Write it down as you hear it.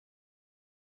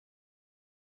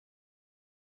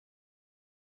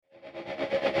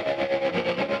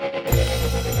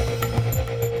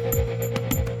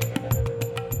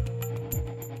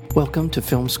Welcome to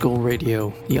Film School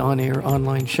Radio, the on-air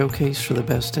online showcase for the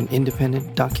best in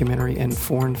independent documentary and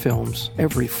foreign films,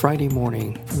 every Friday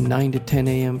morning from 9 to 10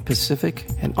 a.m. Pacific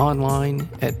and online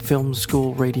at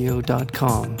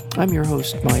filmschoolradio.com. I'm your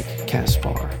host, Mike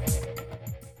Kaspar.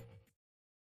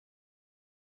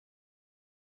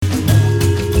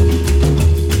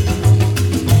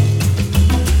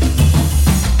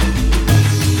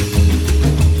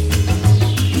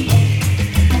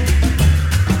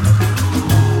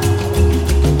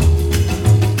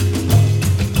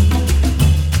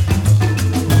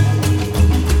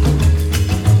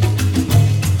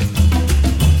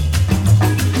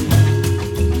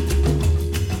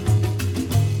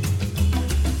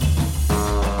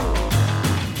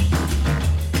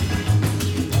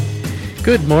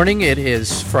 Good morning. It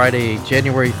is Friday,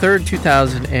 January 3rd,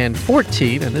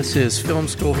 2014, and this is Film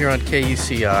School here on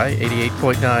KUCI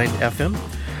 88.9 FM,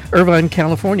 Irvine,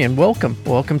 California, and welcome.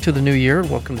 Welcome to the new year.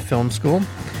 Welcome to Film School.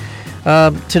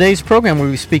 Today's program,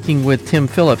 we'll be speaking with Tim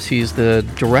Phillips. He's the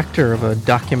director of a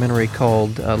documentary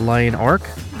called Lion Ark.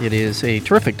 It is a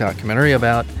terrific documentary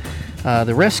about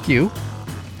the rescue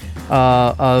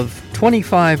of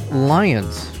 25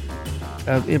 lions.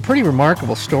 A pretty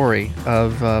remarkable story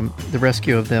of the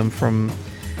rescue of them from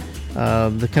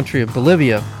the country of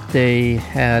Bolivia. They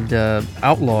had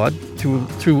outlawed,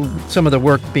 through some of the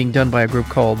work being done by a group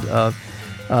called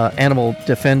Animal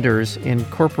Defenders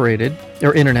Incorporated,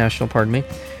 or International, pardon me,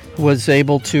 was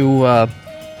able to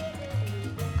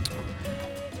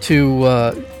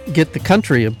get the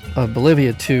country of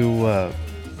Bolivia to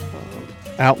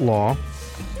outlaw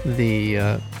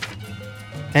the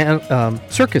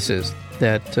circuses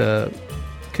that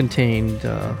contained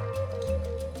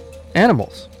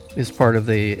animals as part of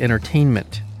the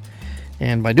entertainment.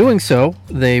 And by doing so,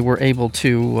 they were able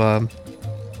to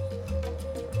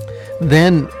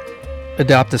then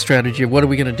adopt the strategy of what are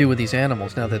we going to do with these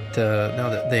animals now that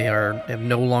they have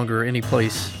no longer any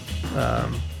place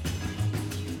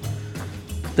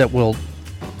that will,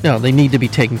 they need to be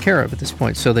taken care of at this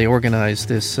point. So they organized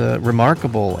this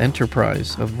remarkable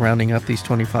enterprise of rounding up these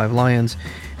 25 lions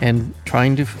and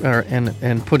trying to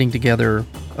and putting together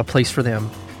a place for them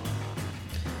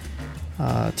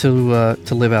to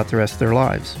live out the rest of their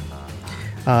lives.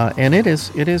 And it is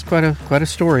quite a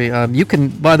story. You can,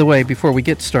 by the way, before we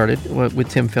get started with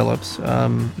Tim Phillips, I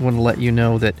want to let you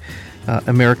know that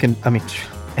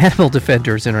Animal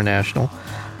Defenders International.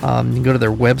 You can go to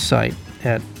their website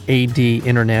at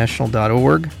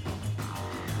adinternational.org,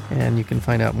 and you can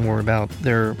find out more about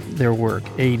their work.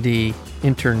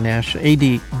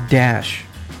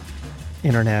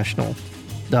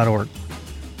 ad-international.org.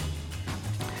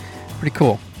 Pretty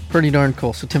cool. Pretty darn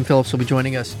cool. So Tim Phillips will be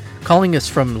joining us, calling us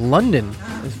from London,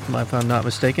 if I'm not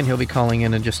mistaken. He'll be calling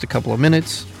in just a couple of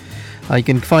minutes. You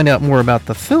can find out more about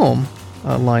the film,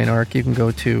 Lion Ark. You can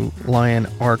go to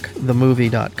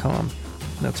lionarkthemovie.com.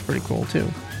 That's pretty cool, too.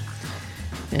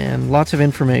 And lots of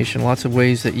information, lots of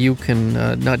ways that you can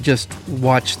not just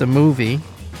watch the movie,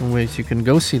 ways you can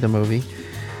go see the movie,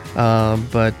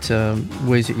 but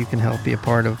ways that you can help be a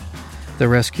part of the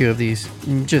rescue of these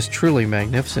just truly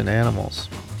magnificent animals.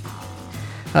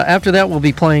 After that, we'll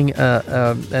be playing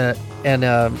an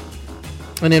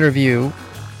interview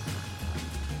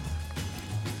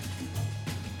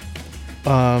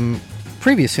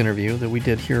previous interview that we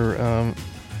did here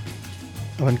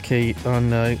on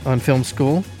Film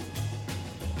School.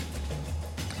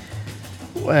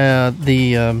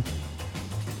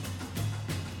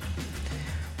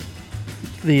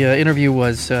 The interview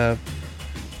was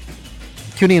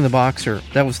Cutie and the Boxer.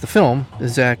 That was the film.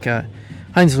 Zach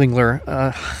Heinzerling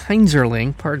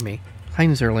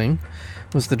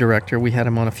was the director. We had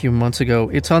him on a few months ago.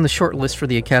 It's on the short list for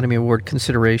the Academy Award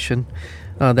consideration.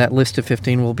 That list of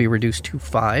 15 will be reduced to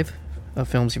 5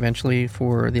 films eventually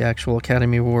for the actual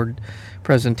Academy Award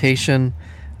presentation.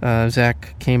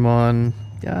 Zach came on,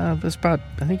 it was about,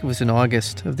 I think it was in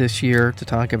August of this year, to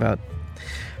talk about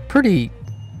pretty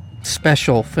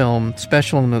special film,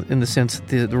 special in the sense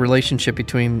that the relationship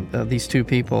between these two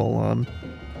people,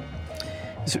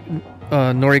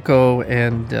 Noriko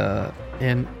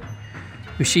and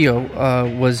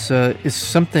Ushio, is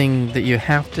something that you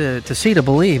have to see to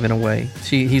believe in a way.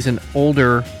 He's an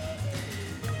older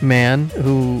man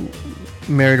who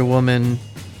married a woman,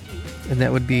 and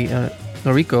that would be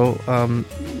Noriko.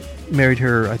 Married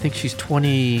her, I think she's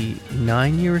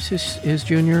 29 years his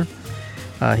junior.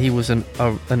 He was an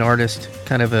artist,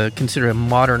 kind of considered a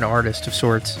modern artist of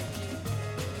sorts.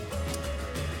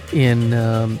 In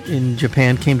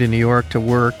Japan, came to New York to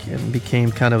work and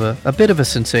became kind of a bit of a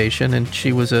sensation. And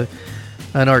she was an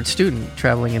art student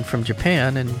traveling in from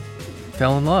Japan and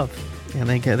fell in love and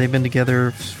they've been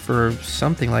together for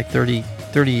something like 30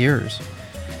 years.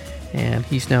 And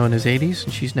he's now in his 80s,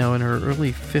 and she's now in her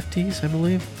early 50s, I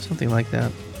believe, something like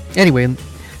that. Anyway,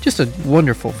 just a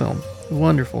wonderful film.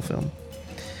 Wonderful film.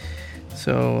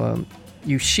 So,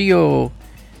 Yoshio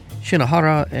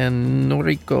Shinohara and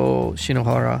Noriko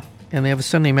Shinohara, and they have a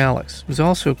son named Alex, who's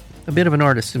also a bit of an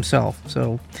artist himself.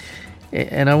 So,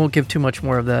 and I won't give too much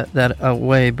more of that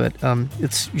away, but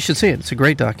you should see it. It's a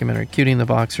great documentary. Cutie and the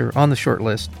Boxer on the short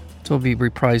list. So we'll be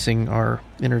reprising our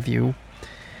interview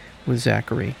with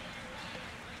Zachary.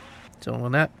 So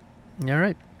on that, all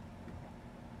right.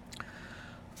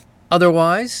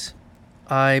 Otherwise,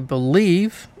 I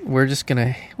believe we're just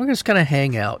gonna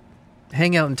hang out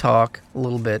and talk a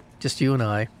little bit, just you and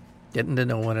I, getting to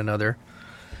know one another.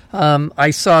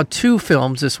 I saw two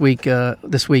films this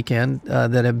weekend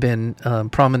that have been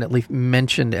prominently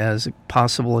mentioned as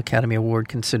possible Academy Award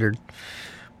considered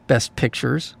Best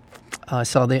Pictures. I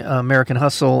saw the American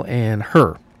Hustle and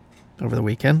Her over the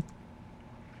weekend.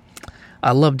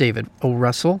 I love David O.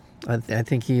 Russell. I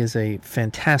think he is a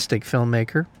fantastic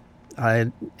filmmaker.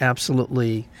 I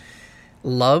absolutely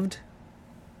loved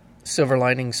Silver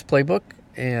Linings Playbook,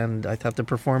 and I thought the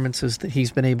performances that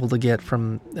he's been able to get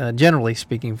from, generally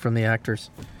speaking, from the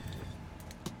actors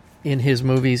in his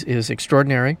movies is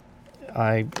extraordinary.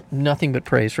 Nothing but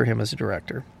praise for him as a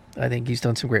director. I think he's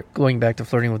done some great, going back to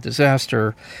Flirting with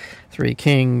Disaster, Three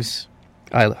Kings,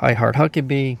 I Heart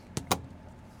Huckabee.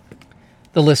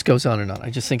 The list goes on and on. I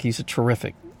just think he's a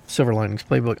terrific Silver Linings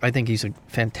Playbook. I think he's a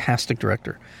fantastic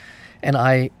director. And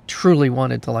I truly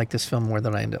wanted to like this film more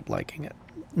than I ended up liking it.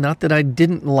 Not that I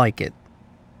didn't like it.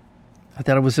 I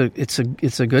thought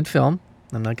it's a good film.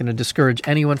 I'm not going to discourage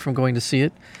anyone from going to see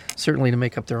it, certainly to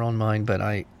make up their own mind. But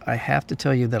I have to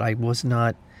tell you that I was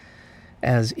not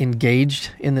as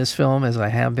engaged in this film as I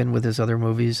have been with his other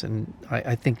movies. And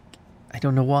I think, I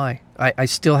don't know why. I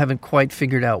still haven't quite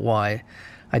figured out why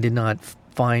I did not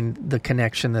find the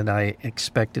connection that I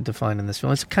expected to find in this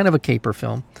film. It's kind of a caper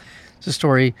film. It's a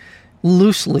story,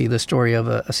 loosely the story of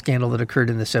a scandal that occurred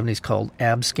in the 70s called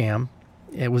Abscam.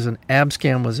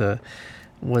 Abscam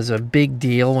was a big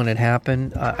deal when it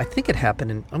happened. I think it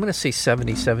happened in, I'm going to say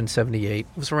 77, 78. It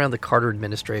was around the Carter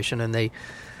administration, and they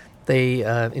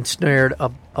ensnared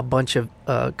a bunch of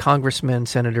congressmen,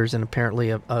 senators, and apparently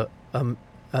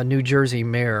a New Jersey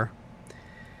mayor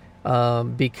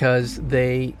because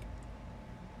they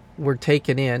were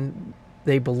taken in.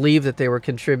 They believed that they were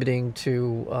contributing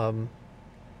to...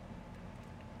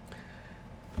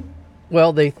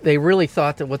 they really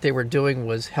thought that what they were doing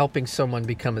was helping someone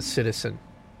become a citizen.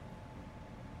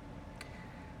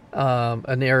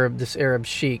 This Arab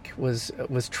sheik was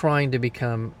trying to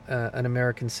become an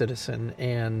American citizen,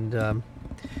 and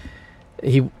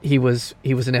he was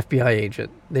an FBI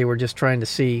agent. They were just trying to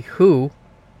see who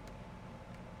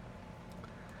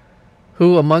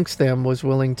amongst them was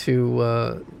willing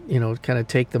to kind of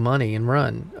take the money and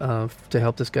run to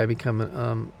help this guy become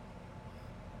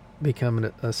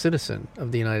a citizen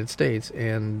of the United States.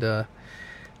 And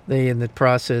they, in the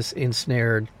process,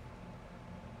 ensnared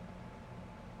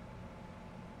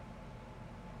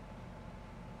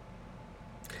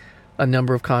a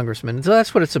number of congressmen. So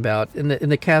that's what it's about. And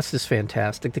the cast is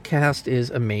fantastic. The cast is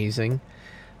amazing.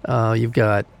 You've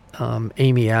got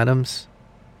Amy Adams,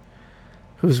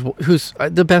 who's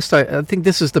the best. I think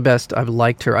this is the best I've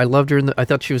liked her. I loved her I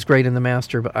thought she was great in The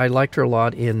Master, but I liked her a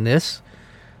lot in this.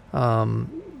 Of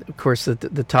course,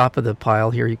 the top of the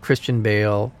pile here, Christian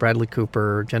Bale, Bradley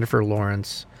Cooper, Jennifer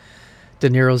Lawrence, De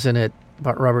Niro's in it,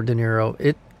 Robert De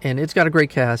Niro. It's got a great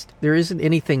cast. There isn't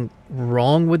anything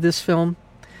wrong with this film.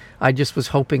 I just was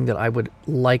hoping that I would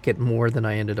like it more than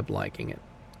I ended up liking it.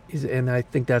 And I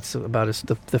think that's about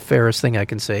the fairest thing I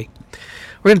can say.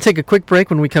 We're going to take a quick break.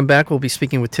 When we come back, we'll be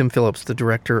speaking with Tim Phillips, the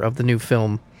director of the new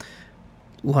film,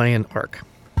 Lion Arc.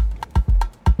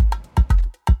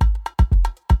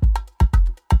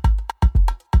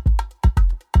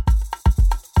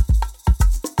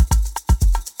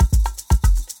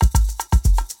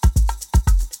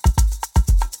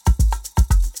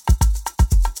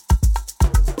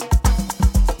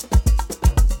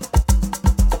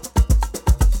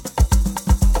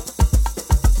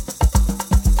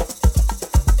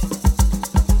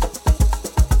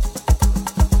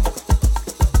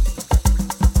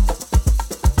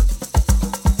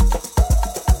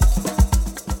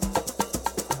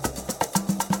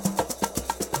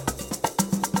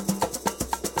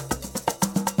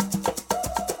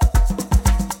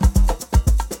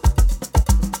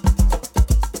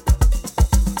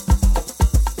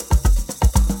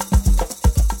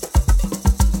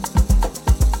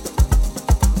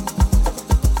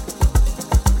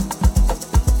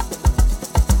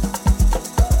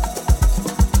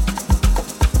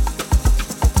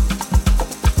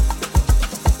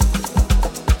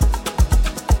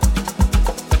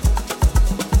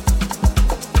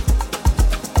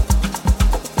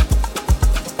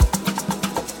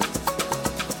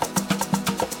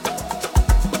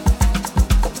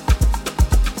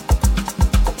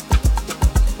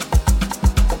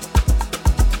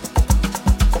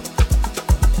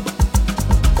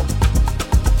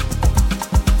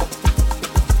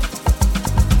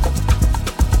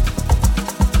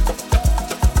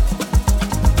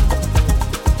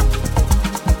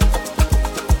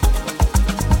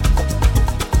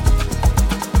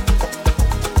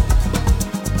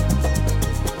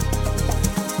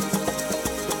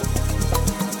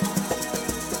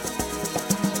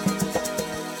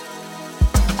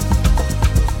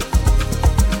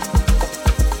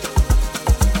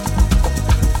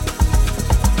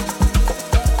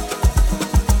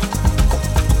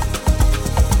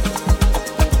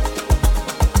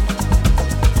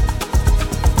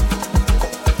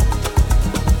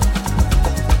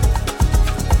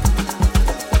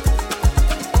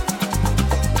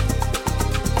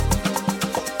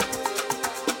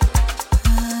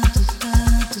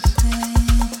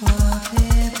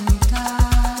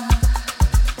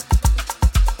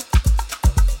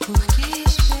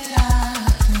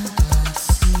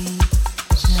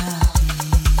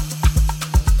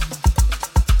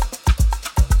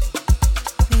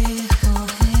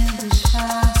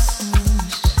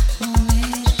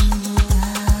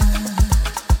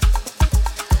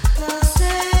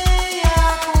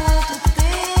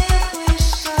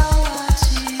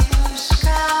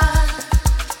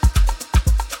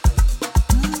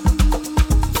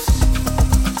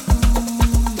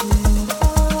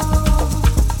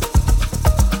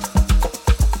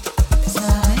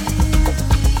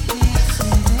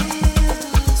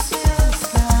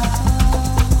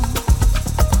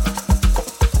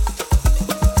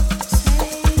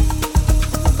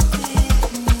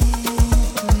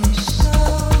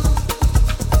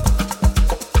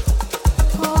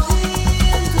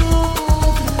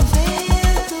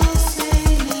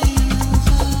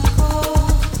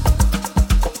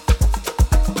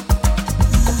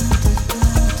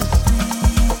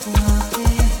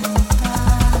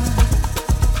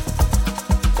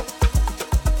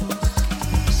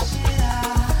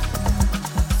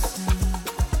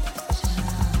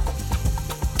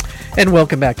 And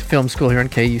welcome back to Film School here on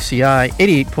KUCI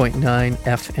 88.9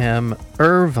 FM,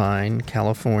 Irvine,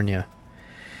 California.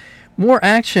 More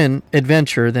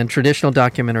action-adventure than traditional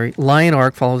documentary, Lion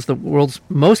Ark follows the world's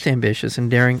most ambitious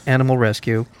and daring animal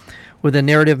rescue with a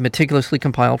narrative meticulously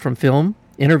compiled from film,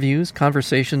 interviews,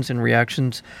 conversations, and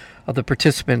reactions of the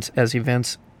participants as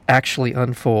events actually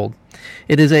unfold.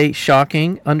 It is a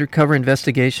shocking, undercover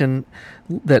investigation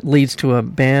that leads to a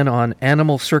ban on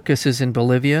animal circuses in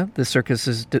Bolivia. The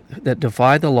circuses that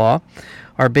defy the law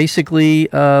are basically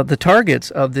the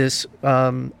targets of this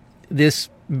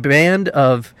band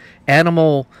of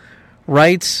animal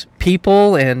rights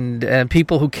people and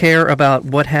people who care about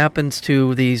what happens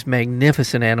to these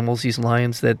magnificent animals, these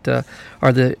lions that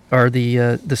are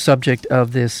the subject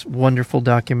of this wonderful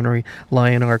documentary,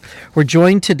 Lion Ark. We're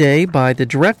joined today by the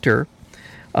director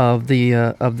of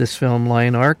this film,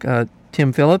 Lion Ark,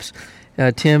 Tim Phillips.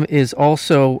 Tim is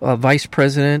also vice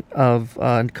president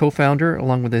and co-founder,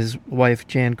 along with his wife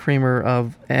Jan Creamer,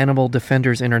 of Animal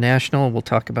Defenders International. We'll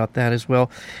talk about that as well.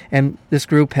 And this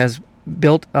group has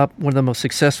built up one of the most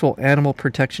successful animal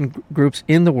protection groups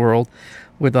in the world,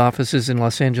 with offices in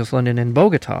Los Angeles, London, and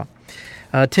Bogota.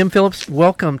 Tim Phillips,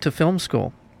 welcome to Film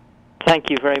School. Thank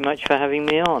you very much for having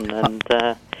me on, and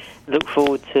look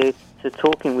forward to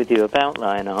talking with you about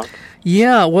Lion Ark.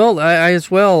 Yeah, well, I as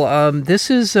well.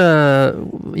 This is,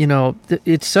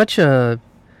 it's such a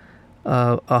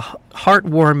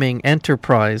heartwarming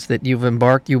enterprise that you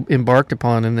embarked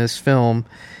upon in this film,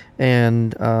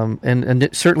 and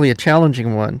certainly a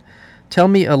challenging one. Tell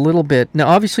me a little bit. Now,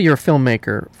 obviously, you're a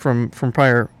filmmaker from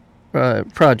prior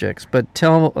projects, but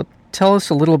tell us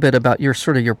a little bit about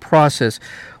your process.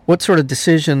 What sort of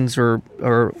decisions or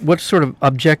what sort of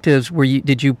objectives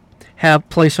did you have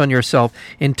placed on yourself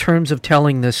in terms of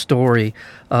telling this story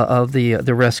of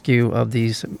the rescue of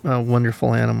these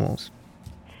wonderful animals?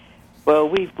 Well,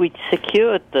 we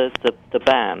secured the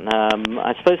ban.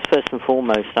 I suppose first and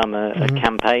foremost, I'm a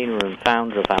campaigner and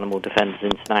founder of Animal Defenders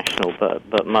International,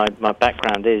 but my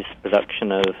background is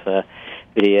production of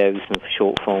videos and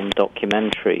short-form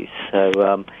documentaries.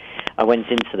 So I went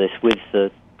into this with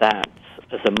that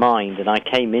as a mind, and I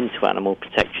came into animal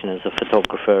protection as a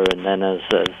photographer and then as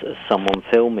someone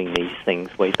filming these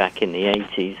things way back in the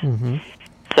 80s. Mm-hmm.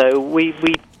 So we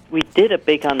did a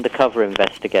big undercover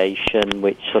investigation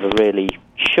which sort of really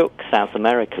shook South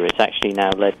America. It's actually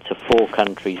now led to 4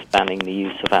 countries banning the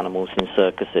use of animals in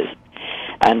circuses.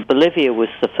 And Bolivia was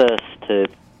the first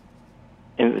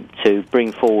to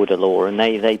bring forward a law, and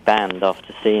they banned,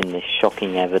 after seeing this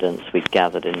shocking evidence we'd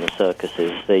gathered in the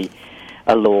circuses,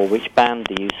 a law which banned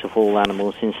the use of all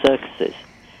animals in circuses.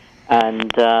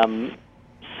 And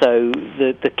so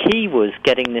the key was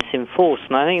getting this enforced,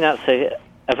 and I think that's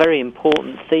a very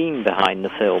important theme behind the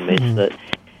film, is that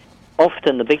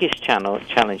often the biggest challenge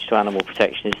to animal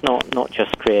protection is not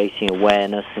just creating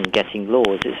awareness and getting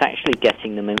laws, it's actually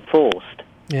getting them enforced.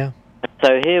 Yeah.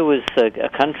 So here was a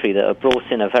country that had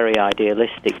brought in a very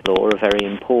idealistic law, a very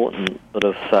important sort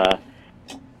of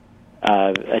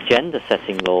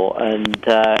agenda-setting law, and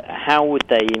how would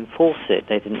they enforce it?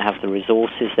 They didn't have the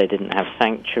resources, they didn't have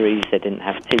sanctuaries, they didn't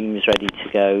have teams ready to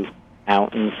go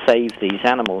out and save these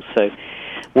animals. So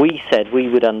we said we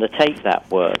would undertake that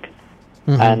work.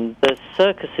 Mm-hmm. And the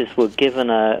circuses were given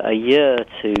a year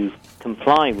to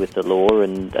comply with the law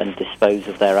and dispose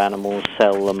of their animals,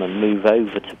 sell them, and move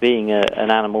over to being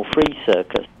an animal-free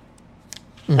circus.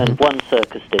 Mm-hmm. And one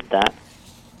circus did that.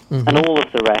 Mm-hmm. And all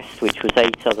of the rest, which was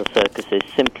 8 other circuses,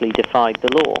 simply defied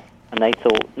the law. And they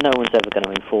thought, no one's ever going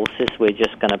to enforce this, we're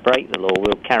just going to break the law,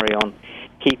 we'll carry on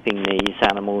keeping these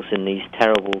animals in these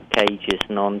terrible cages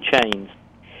and on chains.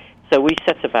 So we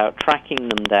set about tracking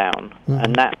them down,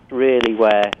 and that's really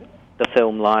where the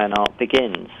film Lion Ark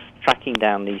begins, tracking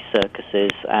down these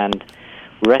circuses and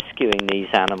rescuing these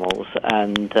animals,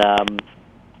 and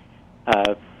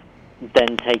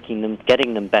then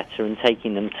getting them better and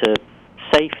taking them to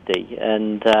safety.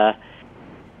 And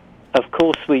of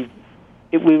course, we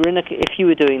were if you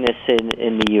were doing this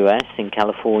in the US, in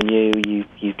California,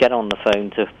 you get on the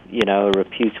phone to a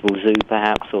reputable zoo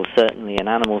perhaps, or certainly an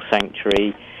animal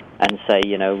sanctuary, and say,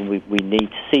 we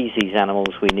need to seize these animals,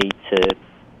 we need to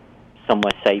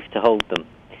somewhere safe to hold them.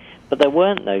 But there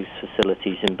weren't those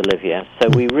facilities in Bolivia, so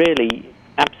we really,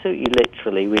 absolutely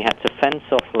literally, we had to fence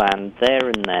off land there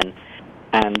and then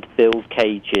and build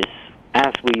cages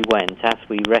as we went, as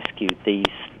we rescued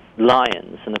these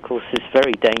lions, and of course this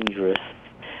very dangerous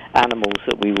animals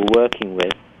that we were working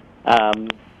with,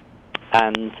 and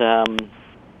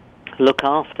look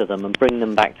after them and bring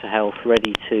them back to health,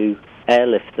 ready to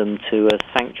airlift them to a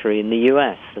sanctuary in the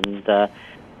US. And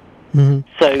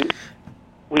so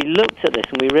we looked at this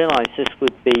and we realised this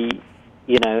would be,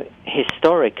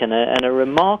 historic and a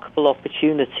remarkable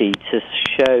opportunity to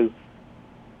show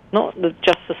not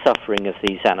just the suffering of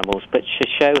these animals, but to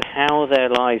show how their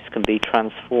lives can be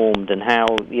transformed and how,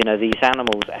 these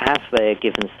animals, as they're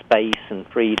given space and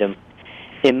freedom,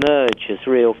 emerge as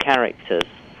real characters,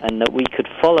 and that we could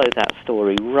follow that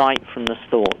story right from the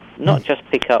start, not just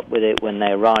pick up with it when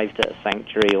they arrived at a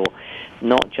sanctuary or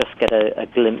not just get a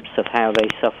glimpse of how they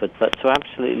suffered, but to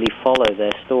absolutely follow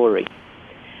their story.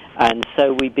 And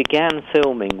so we began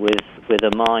filming with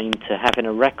a mind to having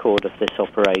a record of this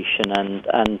operation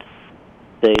and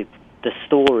the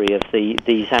story of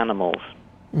these animals.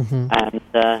 Mm-hmm. And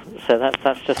so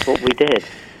that's just what we did.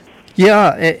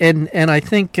 Yeah, and I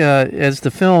think as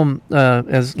the film,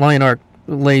 as Lionheart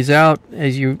lays out,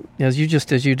 as you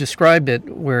described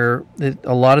it, where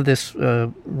a lot of this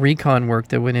recon work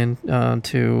that went in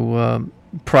to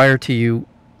prior to you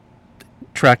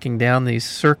tracking down these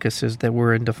circuses that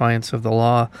were in defiance of the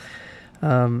law,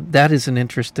 that is an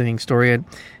interesting story, and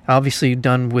obviously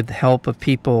done with the help of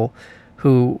people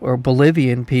who are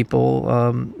Bolivian people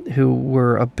who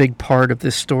were a big part of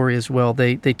this story as well.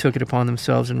 They took it upon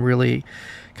themselves and really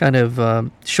kind of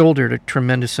shouldered a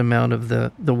tremendous amount of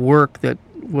the work that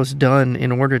was done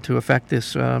in order to effect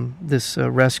this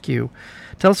rescue.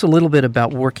 Tell us a little bit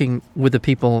about working with the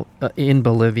people in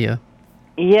Bolivia.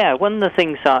 Yeah, one of the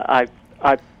things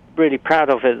I'm really proud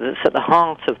of it that's at the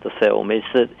heart of the film is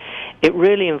that it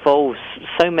really involves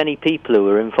so many people who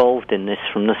were involved in this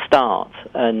from the start.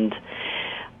 And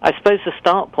I suppose the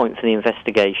start point for the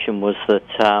investigation was that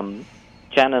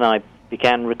Jan and I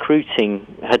began recruiting,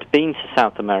 had been to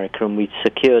South America, and we'd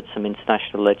secured some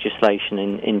international legislation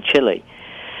in Chile.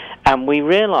 And we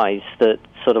realized that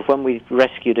sort of when we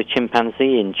rescued a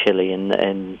chimpanzee in Chile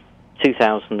in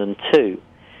 2002,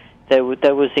 there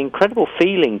was incredible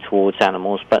feeling towards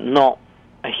animals, but not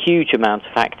a huge amount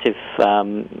of active,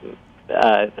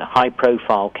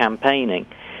 high-profile campaigning.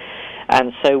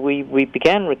 And so we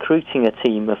began recruiting a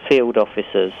team of field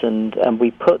officers, and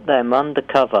we put them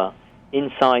undercover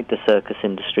inside the circus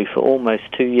industry for almost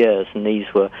 2 years. And these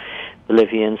were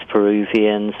Bolivians,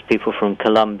 Peruvians, people from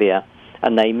Colombia,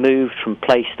 and they moved from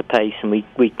place to place, and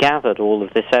we gathered all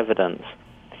of this evidence.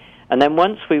 And then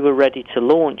once we were ready to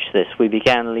launch this, we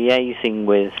began liaising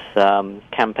with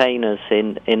campaigners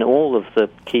in all of the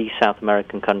key South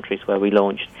American countries where we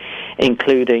launched,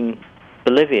 including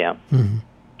Bolivia. Mm-hmm.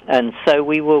 And so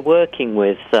we were working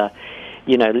with,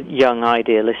 young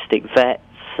idealistic vets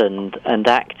and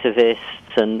activists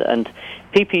and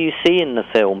people you see in the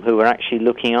film who were actually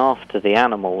looking after the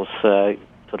animals,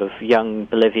 sort of young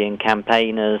Bolivian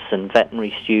campaigners and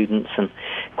veterinary students and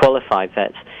qualified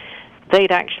vets.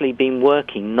 They'd actually been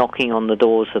working, knocking on the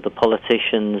doors of the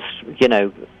politicians,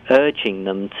 urging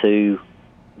them to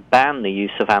ban the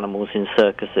use of animals in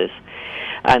circuses.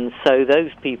 And so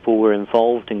those people were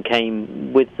involved and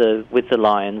came with the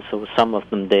lions, or some of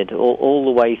them did, all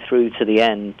the way through to the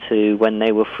end, to when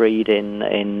they were freed in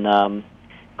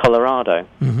Colorado.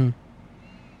 Mm-hmm.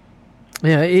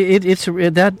 Yeah, it's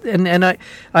that, and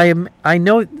I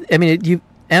know. I mean,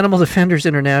 Animal Defenders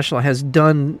International has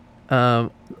done a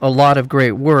lot of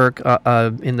great work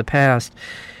in the past.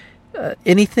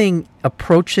 Anything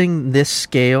approaching this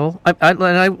scale?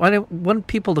 I want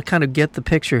people to kind of get the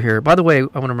picture here. By the way,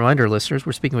 I want to remind our listeners,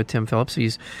 we're speaking with Tim Phillips.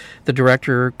 He's the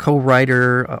director,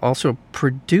 co-writer, also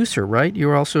producer, right?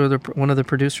 You're also one of the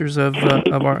producers of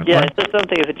our... Yeah, it's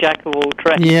something of a jack of all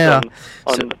trades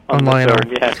on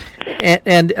Lionheart. Yeah.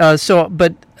 And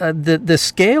the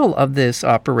scale of this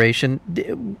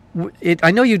operation,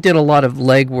 I know you did a lot of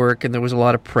legwork and there was a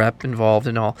lot of prep involved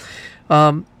and all,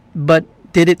 but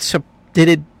did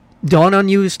it dawn on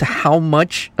you as to how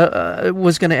much it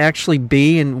was going to actually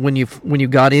be, and when you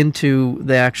got into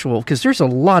the actual, because there's a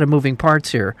lot of moving parts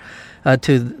here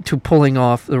to pulling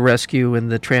off the rescue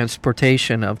and the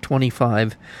transportation of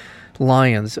 25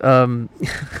 lions. I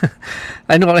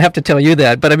don't have to tell you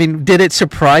that, but I mean, did it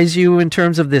surprise you in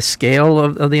terms of the scale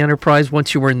of the enterprise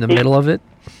once you were in the middle of it?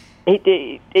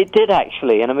 It did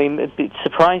actually, and I mean, it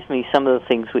surprised me some of the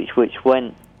things which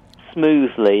went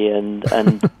smoothly and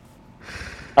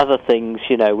other things,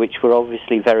 which were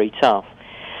obviously very tough.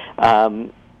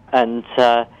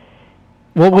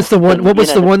 What was the one? What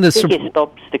was the one that's the biggest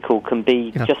obstacle can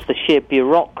be just the sheer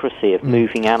bureaucracy of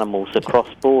moving animals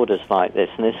across borders like this,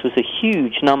 and this was a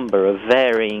huge number of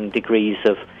varying degrees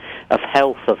of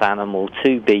health of animal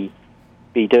to be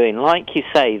doing. Like you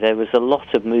say, there was a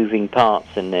lot of moving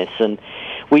parts in this, and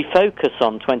we focus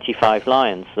on 25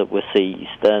 lions that were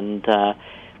seized, and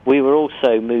we were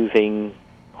also moving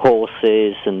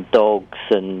horses and dogs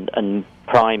and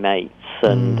primates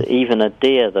and even a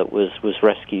deer that was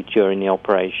rescued during the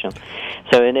operation.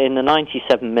 So in the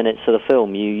 97 minutes of the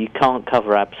film, you can't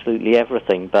cover absolutely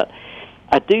everything, but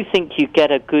I do think you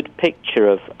get a good picture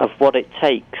of what it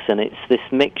takes, and it's this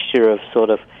mixture of sort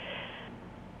of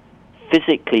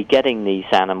physically getting these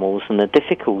animals and the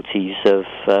difficulties of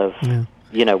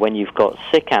when you've got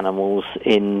sick animals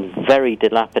in very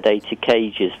dilapidated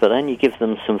cages, but then you give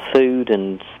them some food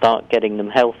and start getting them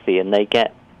healthy, and they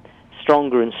get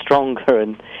stronger and stronger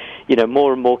and,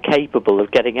 more and more capable of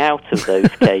getting out of those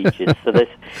cages. So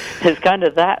there's kind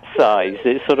of that size.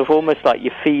 It's sort of almost like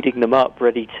you're feeding them up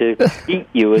ready to eat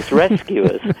you as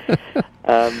rescuers.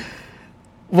 So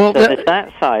there's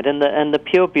that side, and the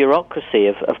pure bureaucracy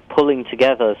of pulling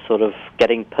together, sort of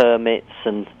getting permits,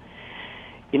 and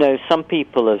some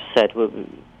people have said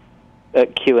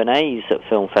at Q&As at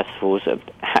film festivals,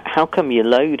 how come you're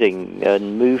loading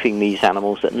and moving these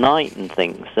animals at night and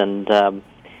things? And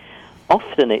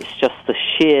often it's just the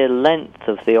sheer length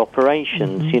of the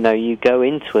operations. You go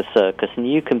into a circus and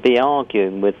you can be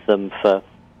arguing with them for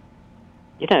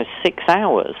 6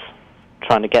 hours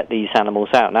trying to get these animals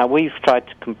out. Now, we've tried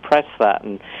to compress that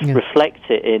and reflect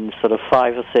it in sort of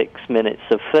 5 or 6 minutes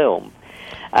of film.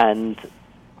 And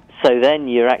so then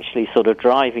you're actually sort of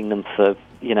driving them for,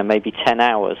 maybe 10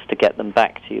 hours to get them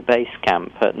back to your base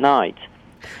camp at night.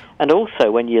 And also,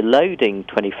 when you're loading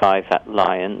 25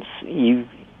 lions,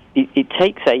 it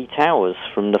takes 8 hours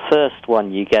from the first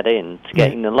one you get in to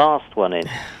getting the last one in.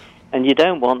 And you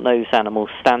don't want those animals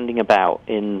standing about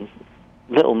in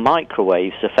little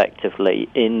microwaves, effectively,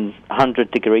 in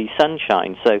 100-degree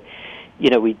sunshine. So,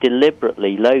 we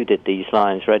deliberately loaded these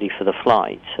lions ready for the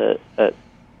flight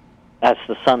as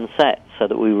the sun set, so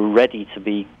that we were ready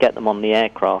to get them on the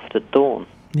aircraft at dawn.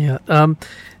 Yeah.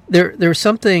 There's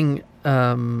something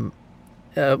when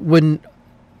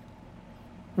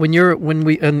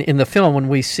we in the film, when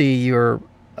we see you're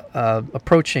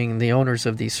approaching the owners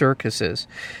of these circuses,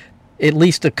 at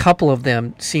least a couple of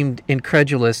them seemed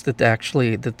incredulous that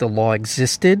the law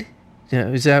existed.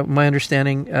 Is that my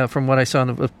understanding from what I saw?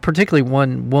 Particularly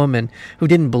one woman who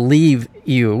didn't believe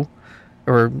you,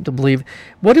 or to believe.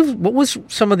 What was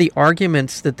some of the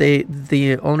arguments that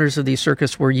the owners of these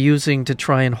circus were using to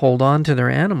try and hold on to their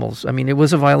animals? I mean, it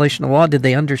was a violation of law. Did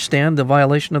they understand the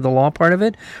violation of the law part of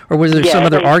it, or was there some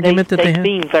other argument that they had?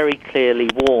 They've been very clearly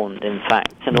warned, in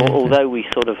fact, and although we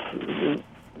sort of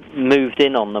moved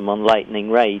in on them on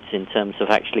lightning raids in terms of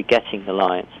actually getting the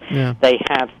lions, they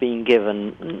have been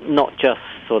given, not just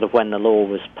sort of when the law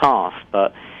was passed,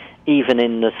 but even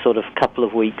in the sort of couple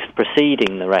of weeks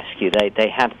preceding the rescue, they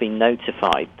had been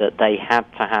notified that they had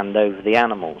to hand over the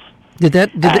animals.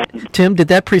 Tim, did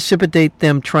that precipitate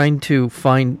them trying to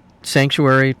find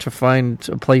sanctuary, to find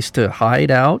a place to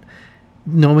hide out,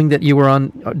 knowing that you were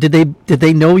on? Did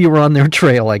they know you were on their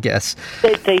trail, I guess?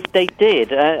 They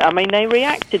did. I mean, they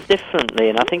reacted differently,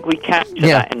 and I think we capture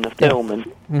that in the film.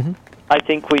 And I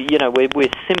think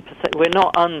we're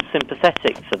not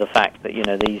unsympathetic to the fact that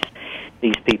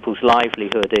these people's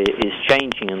livelihood is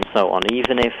changing and so on.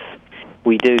 Even if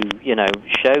we do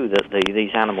show that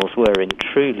these animals were in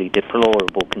truly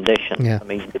deplorable conditions. I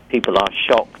mean, people are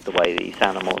shocked the way these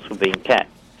animals were being kept.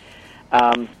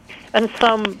 And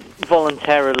some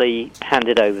voluntarily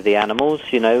handed over the animals.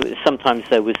 Sometimes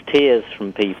there was tears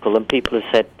from people, and people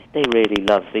have said, they really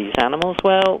love these animals.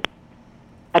 Well,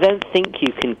 I don't think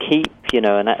you can keep,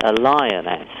 a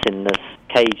lioness in this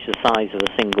cage the size of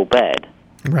a single bed,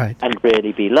 right, and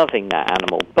really be loving that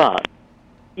animal. But,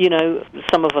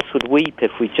 some of us would weep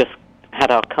if we just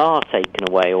had our car taken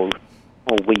away or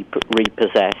we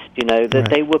repossessed, that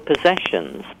they were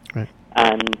possessions. Right.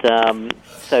 And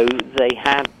so they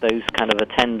had those kind of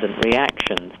attendant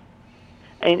reactions.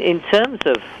 In terms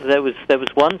of, there was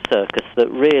one circus that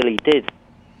really did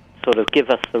sort of give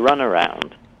us the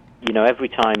runaround. Every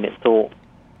time it thought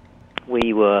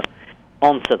we were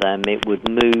onto them, it would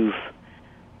move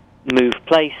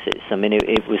places. I mean,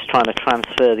 it was trying to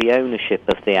transfer the ownership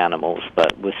of the animals,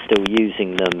 but was still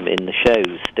using them in the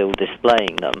shows, still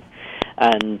displaying them.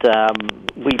 And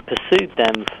we pursued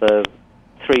them for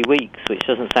 3 weeks, which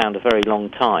doesn't sound a very long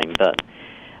time, but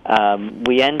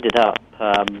we ended up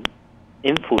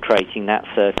infiltrating that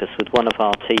circus with one of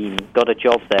our team, got a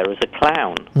job there as a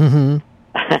clown. Mm-hmm.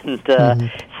 And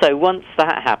so once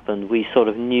that happened, we sort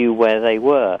of knew where they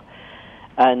were.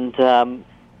 And,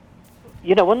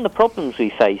 one of the problems we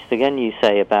faced, again, you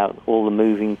say about all the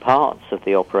moving parts of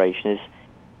the operation, is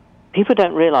people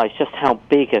don't realize just how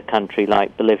big a country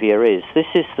like Bolivia is. This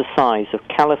is the size of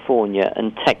California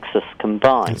and Texas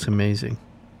combined. That's amazing.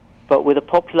 But with a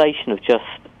population of just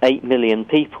 8 million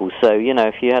people. So,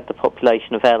 if you had the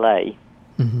population of LA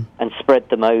and spread spread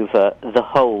them over the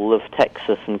whole of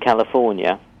Texas and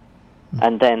California,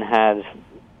 and then had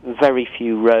very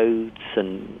few roads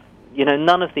and,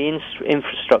 none of the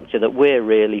infrastructure that we're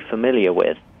really familiar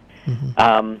with.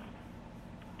 So,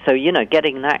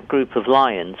 getting that group of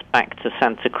lions back to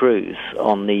Santa Cruz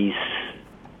on these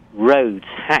roads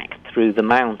hacked through the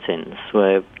mountains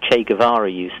where Che Guevara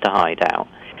used to hide out,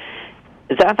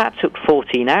 that took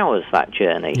 14 hours, that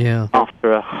journey,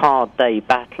 after a hard day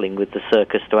battling with the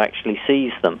circus to actually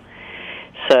seize them.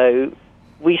 So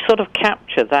we sort of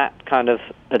capture that kind of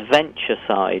adventure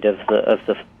side of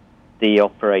the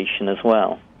operation as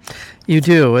well. You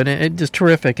do, and it is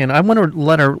terrific. And I want to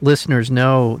let our listeners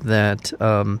know that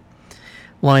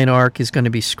Lion Arc is going to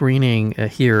be screening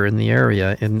here in the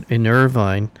area, in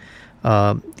Irvine,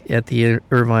 at the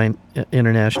Irvine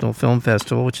International Film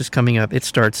Festival, which is coming up. It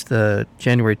starts the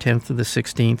January 10th to the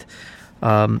 16th.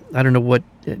 I don't know what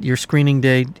your screening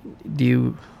day.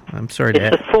 I'm sorry.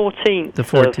 It's the 14th. The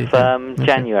 14th of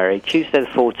January, Tuesday the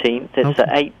 14th. It's at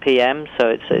 8 p.m. So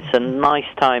it's a nice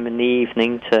time in the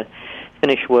evening to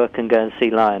finish work and go and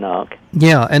see Lion Arc.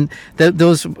 Yeah, and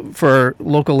those for our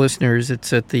local listeners,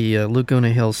 it's at the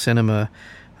Laguna Hills Cinema.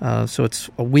 So it's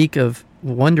a week of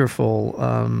wonderful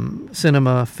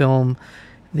cinema, film,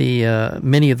 the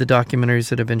many of the documentaries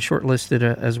that have been shortlisted,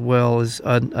 as well as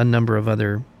a number of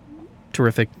other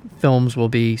terrific films will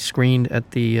be screened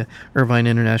at the Irvine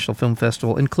International Film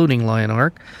Festival, including Lion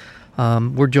Arc.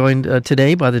 We're joined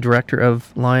today by the director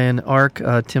of Lion Arc,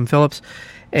 Tim Phillips.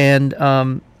 And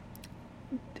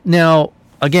now,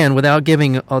 again, without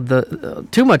giving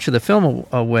too much of the film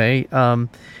away,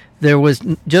 there was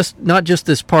not just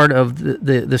this part of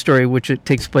the story which it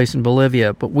takes place in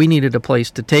Bolivia, but we needed a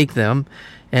place to take them,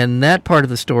 and that part of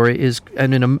the story is,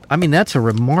 that's a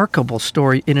remarkable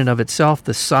story in and of itself.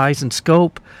 The size and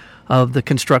scope of the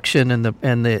construction and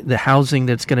the housing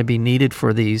that's going to be needed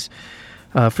for these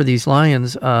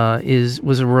lions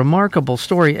was a remarkable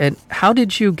story. And how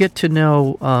did you get to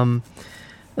know?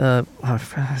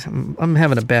 I'm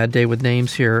having a bad day with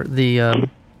names here.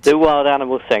 The Wild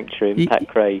Animal Sanctuary, Pat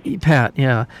Craig. Pat,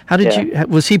 yeah. How did you?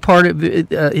 Was he part of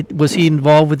it? Was he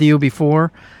involved with you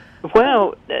before?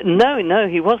 Well, no,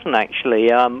 he wasn't actually.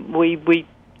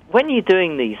 When you're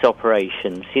doing these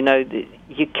operations,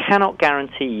 you cannot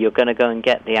guarantee you're going to go and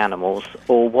get the animals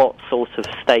or what sort of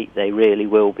state they really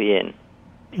will be in.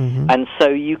 Mm-hmm. And so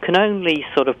you can only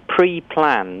sort of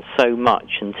pre-plan so much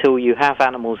until you have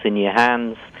animals in your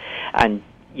hands and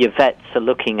your vets are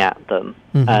looking at them,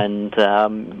 and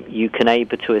you can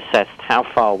able to assess how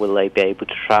far will they be able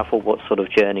to travel, what sort of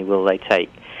journey will they take.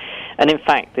 And in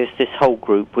fact, this whole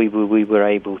group we were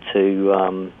able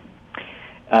to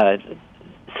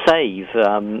save,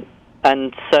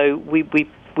 and so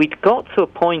we'd got to a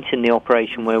point in the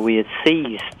operation where we had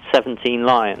seized 17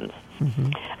 lions,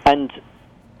 and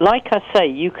like I say,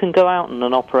 you can go out on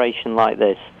an operation like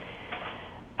this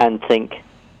and think,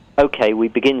 okay, we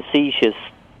begin seizures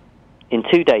in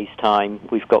 2 days' time.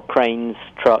 We've got cranes,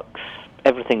 trucks,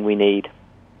 everything we need.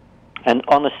 And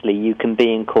honestly, you can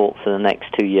be in court for the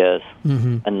next 2 years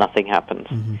and nothing happens.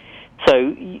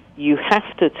 So you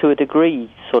have to a degree,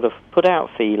 sort of put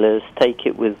out feelers, take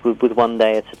it with 1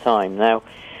 day at a time. Now,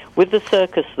 with the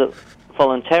circus that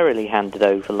voluntarily handed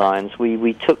over lions,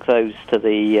 we took those to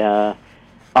the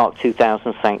ARC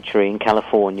 2000 Sanctuary in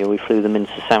California. We flew them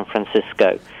into San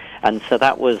Francisco. And so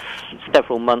that was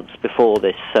several months before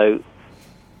this. So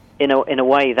in a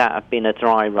way, that had been a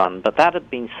dry run, but that had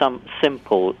been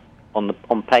simple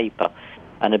on paper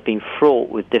and had been fraught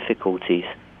with difficulties.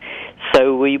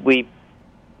 So we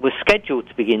were scheduled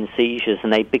to begin seizures,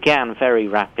 and they began very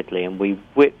rapidly, and we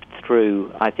whipped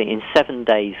through, I think in 7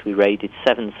 days we raided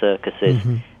 7 circuses,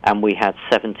 and we had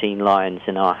 17 lions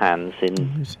in our hands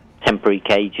in temporary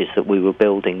cages that we were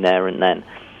building there and then.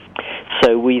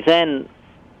 So we then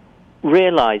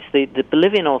realized the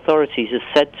Bolivian authorities had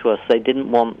said to us they didn't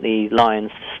want the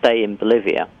lions to stay in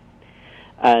Bolivia.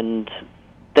 And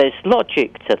there's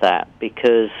logic to that,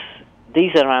 because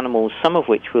these are animals, some of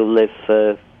which will live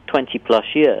for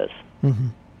 20-plus years.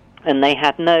 And they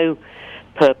had no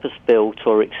purpose-built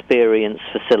or experienced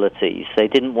facilities. They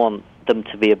didn't want them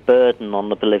to be a burden on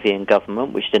the Bolivian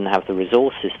government, which didn't have the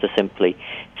resources to simply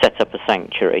set up a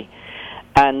sanctuary.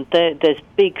 And there's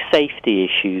big safety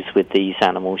issues with these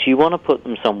animals. You want to put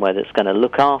them somewhere that's going to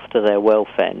look after their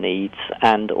welfare needs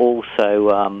and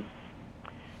also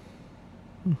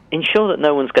ensure that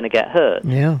no one's going to get hurt.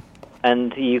 Yeah.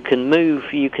 And you can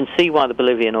see why the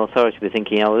Bolivian authorities were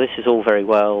thinking, oh, this is all very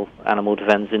well, Animal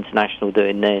Defenders International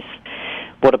doing this.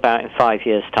 What about in 5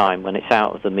 years' time when it's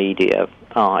out of the media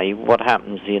eye? What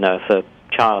happens, if a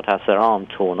child has their arm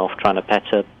torn off trying to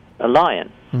pet a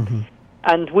lion. Mm-hmm.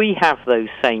 And we have those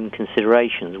same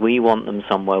considerations. We want them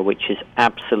somewhere which is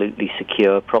absolutely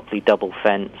secure, properly double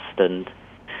fenced, and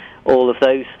all of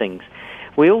those things.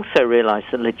 We also realise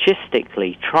that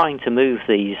logistically, trying to move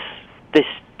this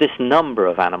number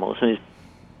of animals, and it's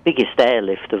the biggest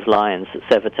airlift of lions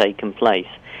that's ever taken place,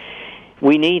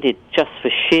 we needed, just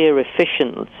for sheer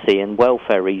efficiency and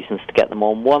welfare reasons, to get them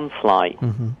on one flight,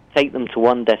 take them to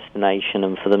one destination,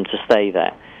 and for them to stay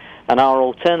there. And our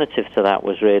alternative to that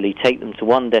was really take them to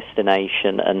one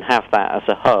destination and have that as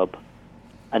a hub,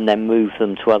 and then move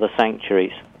them to other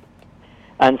sanctuaries.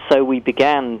 And so we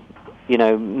began,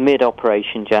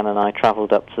 mid-operation, Jan and I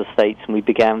travelled up to the States, and we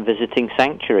began visiting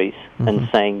sanctuaries and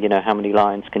saying, how many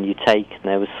lions can you take? And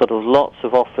there was sort of lots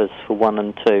of offers for 1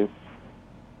 and 2.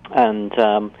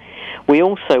 And we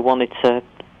also wanted to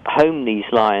home these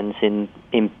lions in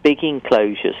big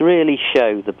enclosures, really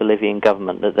show the Bolivian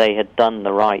government that they had done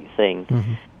the right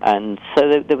thing. And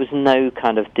so there was no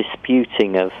kind of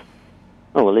disputing of,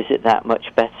 is it that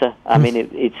much better? I mean,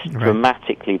 it's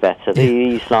dramatically better.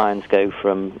 These lions go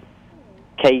from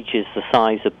cages the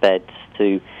size of beds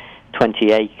to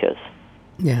 20 acres.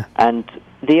 Yeah. And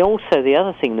the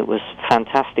other thing that was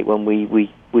fantastic when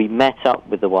we met up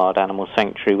with the Wild Animal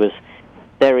Sanctuary was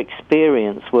their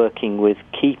experience working with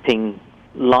keeping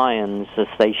lions as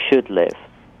they should live.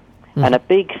 And a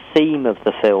big theme of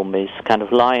the film is kind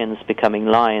of lions becoming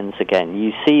lions again.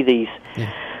 You see these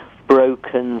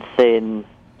broken, thin,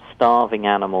 starving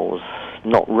animals,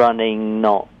 not running,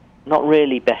 not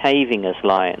really behaving as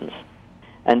lions.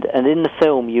 And in the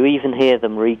film, you even hear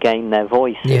them regain their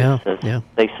voices.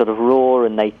 They sort of roar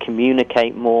and they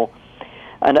communicate more.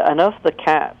 And of the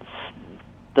cats,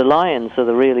 the lions are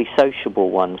the really sociable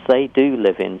ones. They do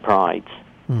live in prides,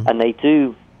 and they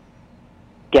do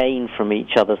gain from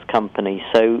each other's company.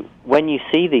 So when you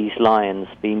see these lions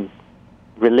being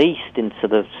released into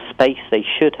the space they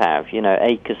should have,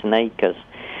 acres and acres,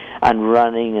 and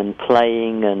running and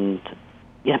playing and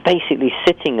basically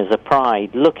sitting as a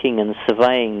pride, looking and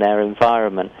surveying their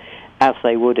environment as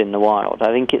they would in the wild,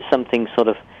 I think it's something sort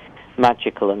of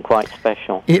magical and quite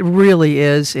special. It really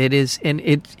is. It is, and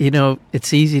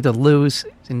it's easy to lose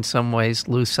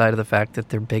sight of the fact that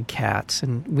they're big cats,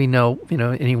 and we know,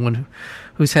 anyone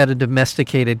who's had a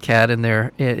domesticated cat in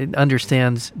there, it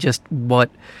understands just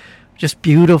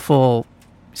beautiful,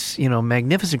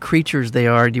 magnificent creatures they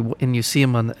are, and you see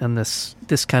them on this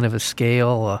kind of a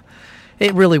scale.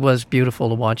 It really was beautiful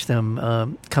to watch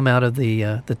them come out of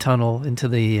the tunnel into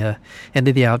the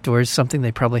outdoors. Something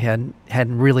they probably hadn't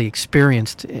really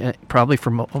experienced, probably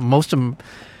for most of them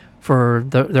for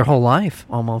their whole life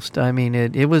almost. I mean,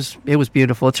 it was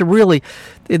beautiful.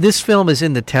 This film is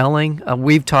in the telling.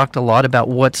 We've talked a lot about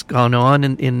what's gone on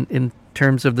in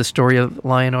terms of the story of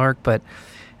LionArk, but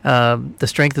the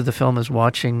strength of the film is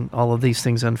watching all of these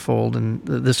things unfold and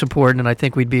the support. And I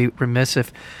think we'd be remiss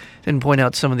if didn't point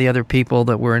out some of the other people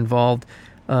that were involved.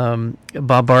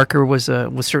 Bob Barker was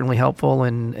certainly helpful,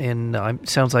 and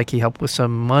sounds like he helped with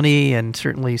some money and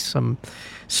certainly some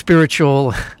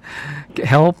spiritual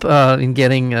help in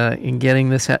getting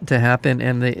this to happen.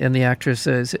 And the actress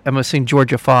I'm seeing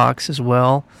Georgia Fox as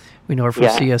well. We know her from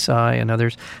CSI and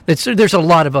others. There's a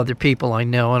lot of other people I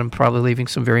know, and I'm probably leaving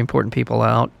some very important people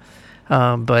out.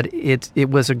 But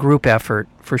it was a group effort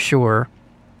for sure.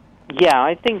 Yeah,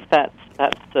 I think that's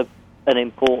an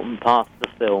important part of the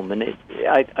film, and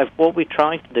what we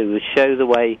try to do is show the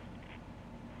way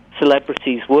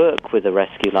celebrities work with a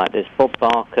rescue like this. Bob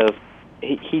Barker,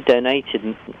 he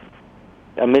donated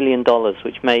 $1 million,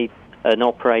 which made an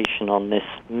operation on this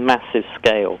massive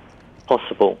scale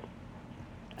possible.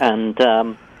 And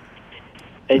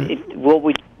what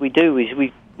we do is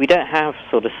we don't have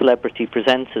sort of celebrity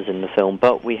presenters in the film,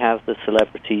 but we have the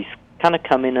celebrities kind of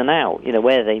come in and out,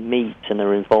 where they meet and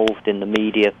are involved in the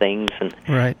media things and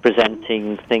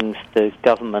presenting things to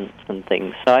governments and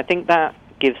things. So I think that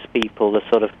gives people a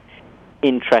sort of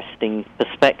interesting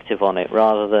perspective on it,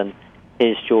 rather than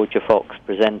here's Georgia Fox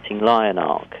presenting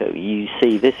LionArk. You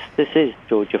see, this is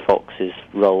Georgia Fox's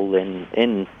role in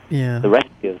the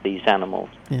rescue of these animals.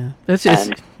 Yeah, it's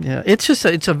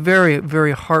a very,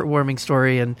 very heartwarming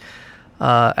story, and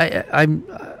I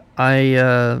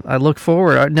look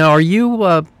forward. Now, are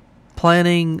you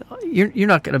planning? You're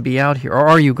not going to be out here, or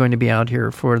are you going to be out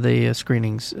here for the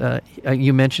screenings?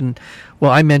 You mentioned,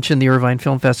 I mentioned the Irvine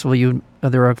Film Festival.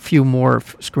 There are a few more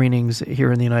screenings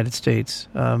here in the United States.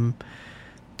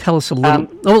 Tell us a little.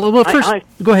 First,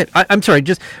 go ahead. I'm sorry.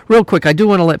 Just real quick, I do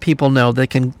want to let people know they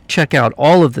can check out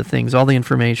all of the things, all the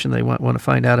information they want to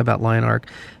find out about LionArk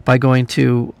by going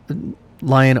to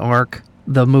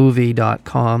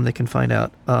LionArkThemovie.com. They can find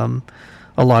out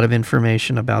a lot of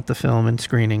information about the film and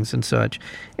screenings and such.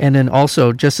 And then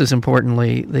also, just as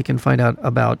importantly, they can find out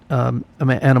about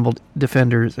Animal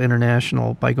Defenders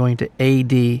International by going to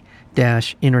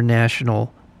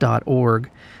ad-international.org.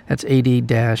 That's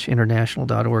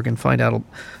ad-international.org, and find out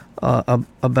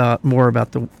about more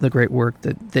about the great work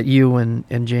that you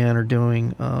and Jan are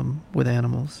doing with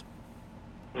animals.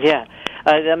 Yeah.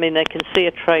 I mean, they can see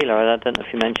a trailer. I don't know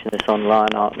if you mentioned this on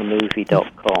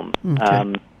lionheartthemovie.com.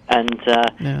 Okay.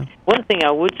 One thing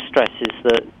I would stress is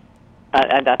that,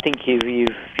 and I think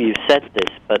you've said this,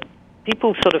 but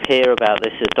people sort of hear about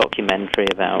this as a documentary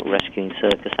about rescuing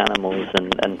circus animals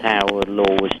and how a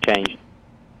law was changed.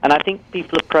 And I think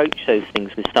people approach those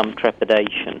things with some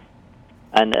trepidation.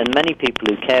 And many people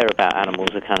who care about animals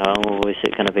are kind of, oh, is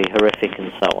it going to be horrific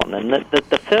and so on. And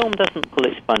the film doesn't pull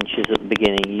its punches at the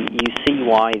beginning. You see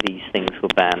why these things were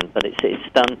banned, but it's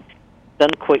done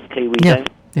quickly. We don't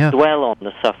dwell on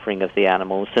the suffering of the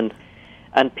animals. And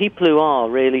people who are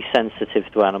really sensitive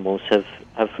to animals have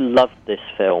loved this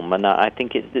film. And I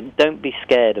think don't be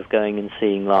scared of going and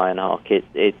seeing Lionheart.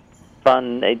 It's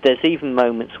fun. There's even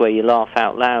moments where you laugh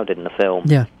out loud in the film.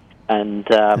 Yeah. And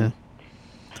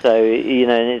so, you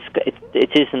know,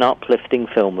 it is an uplifting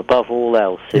film above all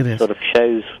else. It sort of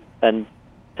shows, and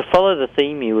to follow the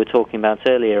theme you were talking about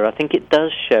earlier, I think it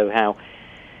does show how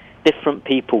different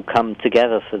people come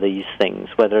together for these things,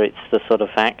 whether it's the sort of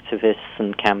activists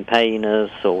and campaigners,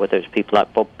 or whether it's people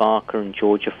like Bob Barker and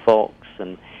Georgia Fox,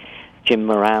 and Jim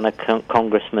Moran, a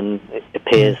congressman,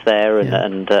 appears there,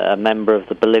 and a member of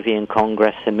the Bolivian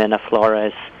Congress, Jimena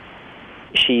Flores,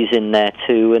 she's in there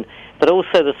too, but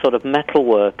also the sort of metal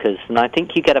workers. And I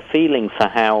think you get a feeling for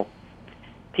how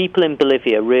people in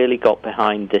Bolivia really got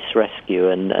behind this rescue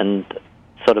and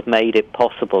sort of made it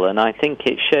possible. And I think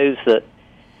it shows that,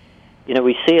 you know,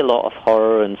 we see a lot of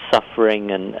horror and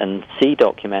suffering and see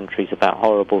documentaries about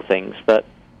horrible things, but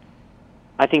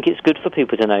I think it's good for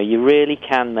people to know you really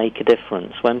can make a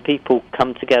difference. When people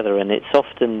come together, and it's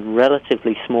often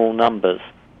relatively small numbers,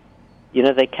 you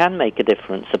know, they can make a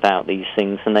difference about these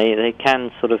things, and they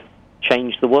can sort of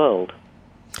change the world.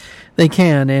 They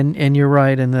can, and you're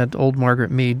right in that old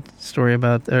Margaret Mead story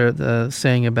about the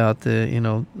saying about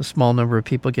the small number of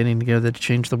people getting together to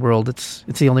change the world. It's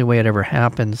the only way it ever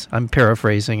happens. I'm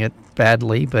paraphrasing it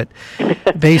badly, but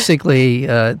basically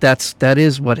that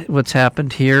is what's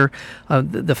happened here.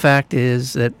 The fact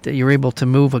is that you're able to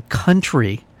move a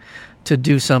country to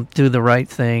do the right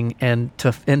thing, and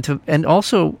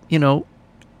also, you know,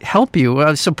 help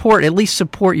you support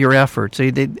your efforts.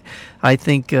 I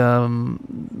think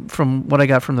from what I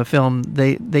got from the film,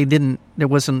 there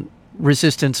wasn't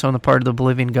resistance on the part of the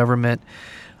Bolivian government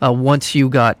once you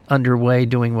got underway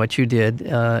doing what you did,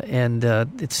 and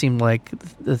it seemed like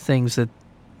the things that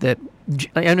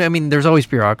I mean, there's always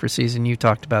bureaucracies, and you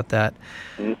talked about that,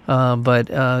 but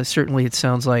certainly it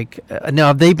sounds like now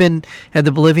had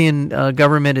the Bolivian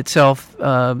government itself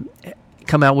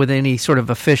come out with any sort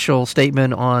of official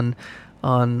statement on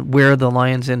where the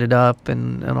lions ended up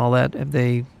and all that? Have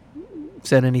they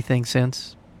said anything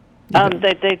since?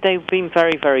 They've been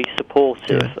very, very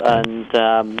supportive. Good.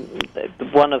 And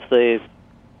one of the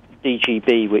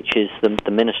DGB, which is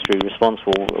the ministry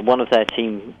responsible, one of their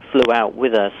team flew out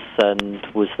with us and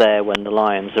was there when the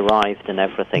lions arrived and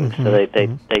everything. Mm-hmm. So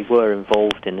they were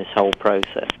involved in this whole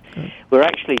process. Okay. We're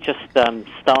actually just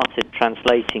started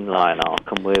translating Lionheart,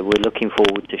 and we're looking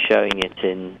forward to showing it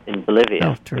in Bolivia.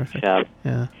 Oh, terrific.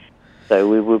 So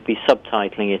we will be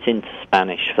subtitling it into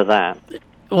Spanish for that.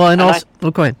 Well, go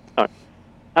ahead. Sorry.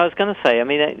 I was going to say, I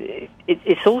mean,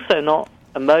 it's also not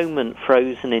a moment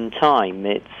frozen in time.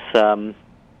 It's,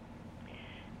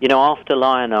 after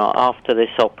Lionheart, after this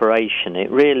operation,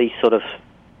 it really sort of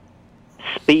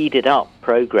speeded up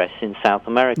progress in South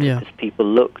America, because people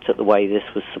looked at the way this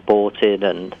was supported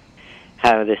and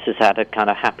how this has had a kind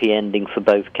of happy ending for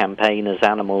both campaigners,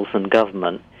 animals, and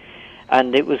government.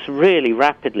 And it was really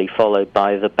rapidly followed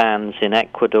by the bans in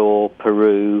Ecuador,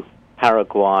 Peru,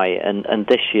 Paraguay, and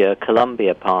this year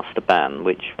Colombia passed a ban,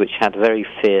 which had very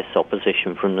fierce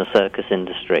opposition from the circus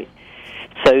industry.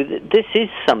 So this is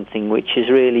something which is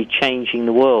really changing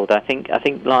the world. I think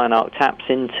Lionheart taps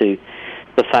into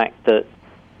the fact that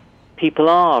people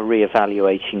are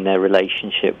reevaluating their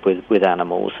relationship with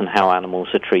animals and how animals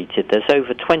are treated. There's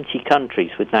over 20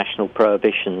 countries with national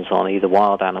prohibitions on either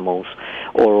wild animals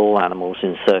or all animals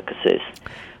in circuses,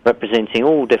 representing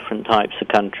all different types of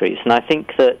countries. And I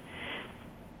think that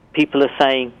people are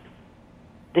saying,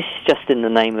 this is just in the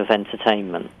name of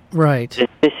entertainment. Right.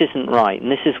 This isn't right.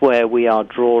 And this is where we are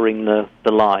drawing the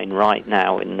line right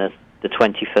now in the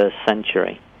 21st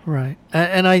century. Right.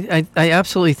 And I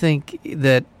absolutely think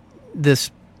that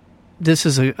this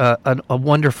is a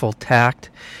wonderful tact.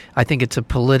 I think it's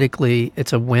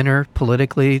a winner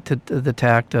politically to the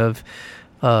tact of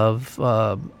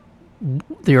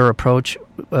their approach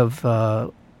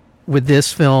of with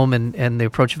this film and the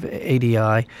approach of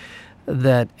ADI,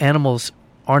 that animals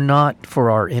are not for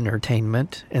our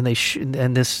entertainment, and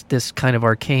and this kind of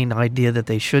arcane idea that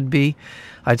they should be.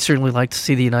 I'd certainly like to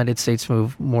see the United States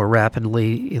move more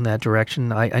rapidly in that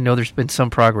direction. I know there's been some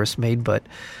progress made, but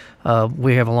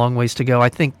we have a long ways to go. I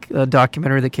think a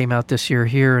documentary that came out this year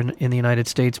here in the United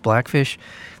States, Blackfish,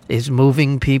 is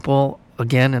moving people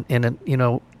again in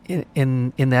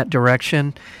that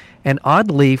direction, and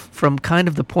oddly, from kind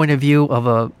of the point of view of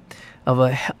a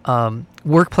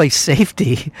workplace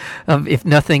safety, if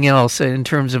nothing else, in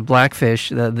terms of Blackfish,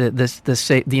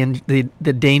 the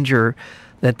danger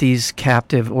that these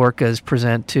captive orcas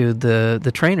present to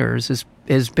the trainers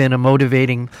has been a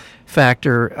motivating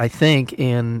factor, I think,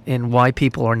 in why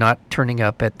people are not turning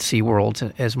up at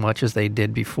SeaWorld as much as they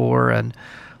did before, and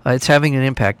it's having an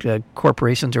impact.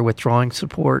 Corporations are withdrawing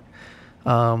support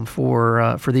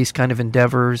for these kind of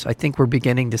endeavors. I think we're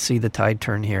beginning to see the tide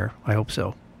turn here. I hope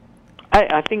so.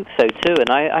 I think so too, and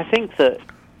I think that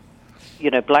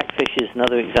Blackfish is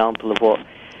another example of what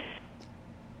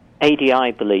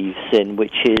ADI believes in,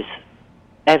 which is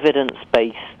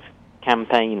evidence-based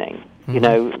campaigning.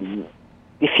 Mm-hmm.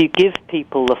 If you give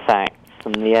people the facts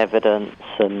and the evidence,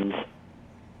 and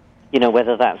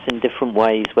whether that's in different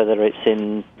ways, whether it's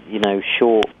in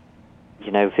short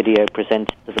video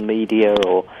presented to the media,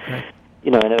 or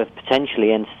in a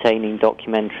potentially entertaining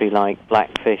documentary like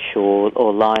Blackfish or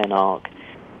Lionark,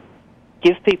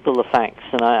 give people the facts,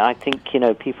 and I think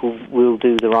people will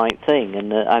do the right thing.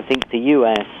 And I think the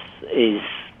U.S. is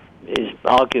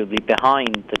arguably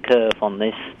behind the curve on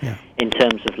this in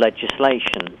terms of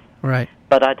legislation. Right.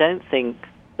 But I don't think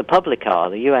the public are.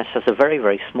 The U.S. has a very,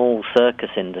 very small circus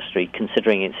industry,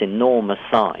 considering its enormous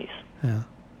size. Yeah.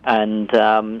 And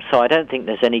so I don't think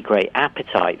there's any great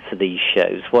appetite for these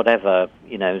shows, whatever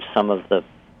some of the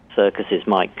circuses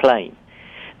might claim.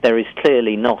 There is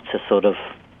clearly not a sort of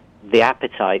the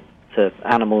appetite for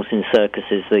animals in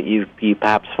circuses that you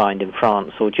perhaps find in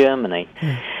France or Germany.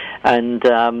 And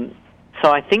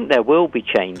so I think there will be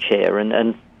change here,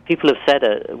 and people have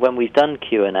said when we've done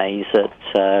Q&As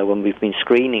when we've been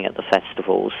screening at the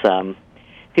festivals,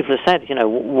 people have said,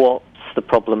 what's the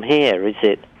problem here? Is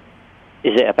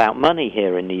it about money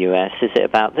here in the US? Is it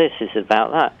about this? Is it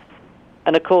about that?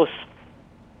 And of course,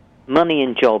 money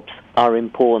and jobs are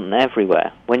important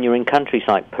everywhere. When you're in countries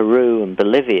like Peru and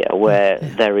Bolivia, where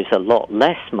there is a lot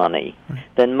less money,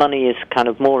 then money is kind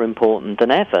of more important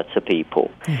than ever to people.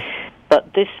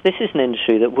 But this is an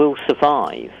industry that will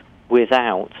survive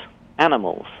without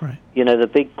animals. Right. The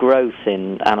big growth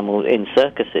in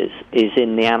circuses is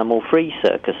in the animal-free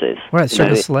circuses. Right, Cirque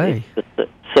du Soleil.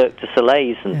 Cirque du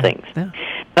Soleils and things. Yeah.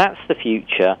 That's the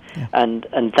future, and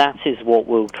that is what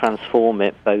will transform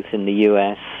it, both in the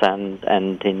US and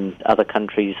in other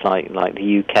countries like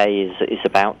the UK is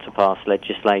about to pass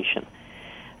legislation.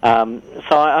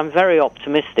 So I'm very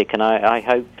optimistic, and I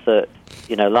hope that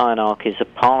Lionark is a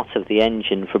part of the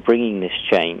engine for bringing this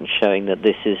change, showing that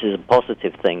this is a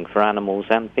positive thing for animals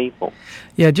and people.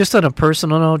 Yeah, just on a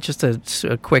personal note, just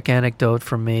a quick anecdote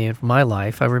from me of my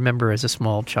life. I remember as a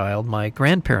small child, my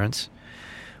grandparents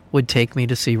would take me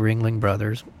to see Ringling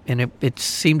Brothers, and it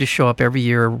seemed to show up every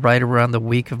year right around the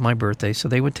week of my birthday, so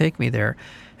they would take me there.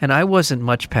 And I wasn't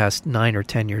much past 9 or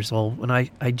 10 years old when I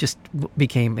just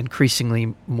became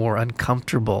increasingly more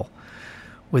uncomfortable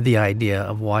with the idea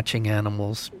of watching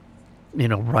animals,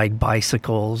 ride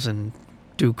bicycles and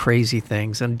do crazy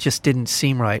things, and it just didn't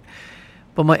seem right.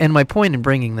 But my point in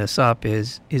bringing this up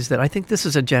is that I think this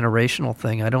is a generational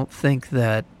thing. I don't think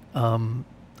that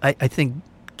I think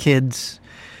kids,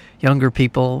 younger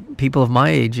people of my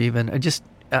age even, just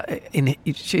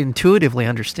intuitively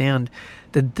understand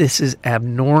that this is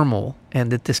abnormal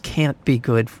and that this can't be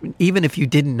good. Even if you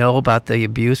didn't know about the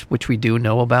abuse, which we do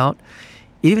know about,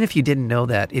 even if you didn't know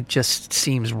that, it just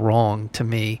seems wrong to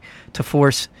me to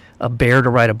force a bear to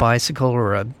ride a bicycle,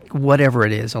 or whatever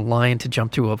it is, a lion to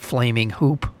jump through a flaming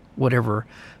hoop, whatever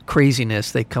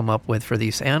craziness they come up with for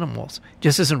these animals. It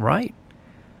just isn't right.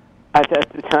 I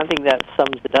think that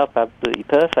sums it up absolutely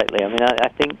perfectly. I mean, I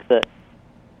think that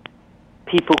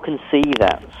people can see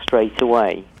that straight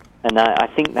away, and I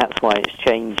think that's why it's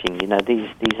changing.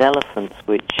 These elephants,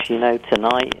 which,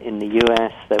 tonight in the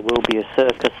US there will be a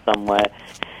circus somewhere,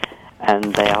 and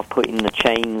they are putting the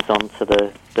chains onto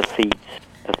the feet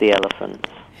of the elephants,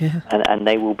 and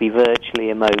they will be virtually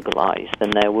immobilized,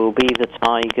 and there will be the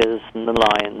tigers and the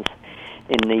lions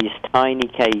in these tiny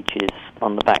cages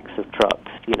on the backs of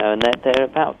trucks, and they're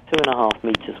about 2.5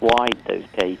 meters wide, those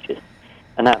cages,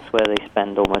 and that's where they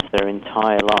spend almost their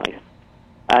entire life.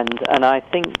 And I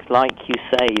think, like you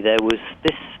say, there was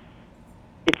this.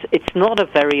 It's not a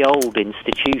very old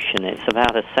institution. It's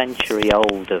about a century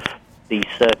old of these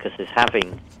circuses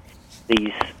having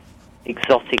these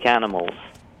exotic animals.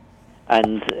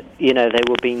 And, they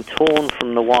were being torn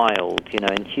from the wild,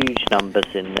 in huge numbers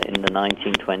in the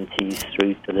 1920s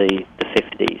through to the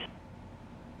 50s.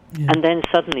 Yeah. And then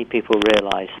suddenly people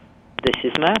realized this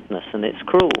is madness and it's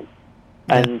cruel.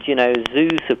 Yeah. And,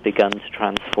 zoos have begun to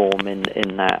transform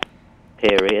in that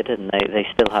period, and they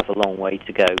still have a long way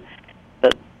to go.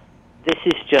 But this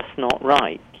is just not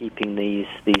right, keeping these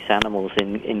animals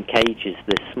in cages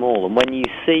this small. And when you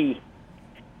see,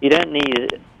 you don't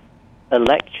need a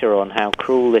lecture on how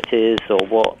cruel it is or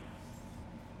what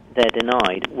they're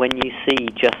denied, when you see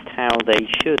just how they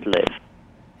should live.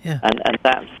 Yeah. And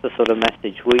that's the sort of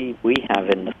message we have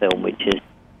in the film, which is,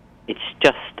 it's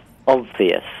just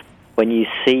obvious when you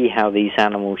see how these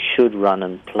animals should run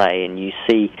and play, and you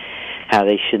see how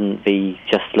they shouldn't be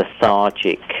just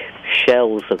lethargic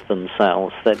shells of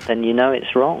themselves, then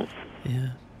it's wrong.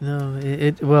 Yeah. No,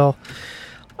 well,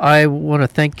 I want to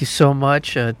thank you so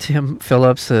much, Tim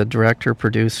Phillips, the director,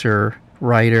 producer,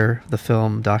 writer of the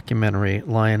film documentary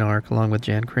Lion Ark, along with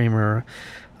Jan Kramer.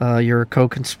 You're a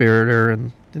co-conspirator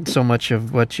in so much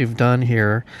of what you've done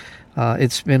here.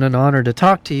 It's been an honor to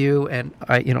talk to you, and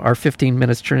our 15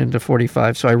 minutes turned into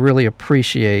 45, so I really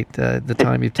appreciate the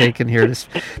time you've taken here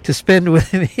to spend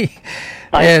with me.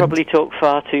 I probably talk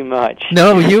far too much.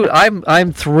 No,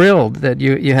 I'm thrilled that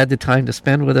you had the time to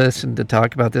spend with us and to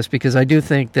talk about this, because I do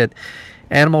think that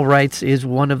animal rights is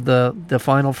one of the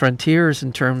final frontiers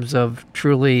in terms of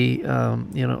truly,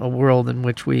 a world in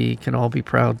which we can all be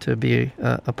proud to be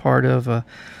a part of.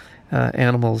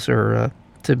 Animals, or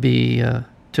to be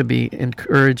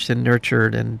encouraged and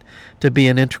nurtured, and to be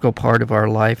an integral part of our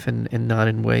life, and not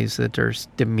in ways that are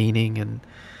demeaning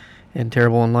and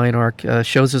terrible. And Lion Ark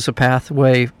shows us a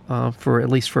pathway for, at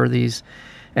least for these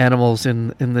animals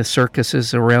in the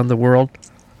circuses around the world,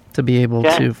 to be able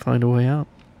to find a way out.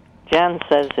 Jan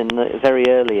says very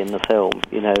early in the film,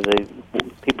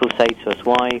 people say to us,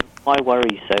 why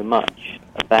worry so much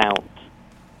about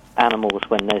animals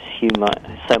when there's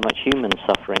so much human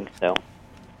suffering still?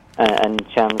 And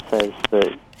Jan says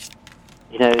that,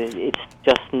 it's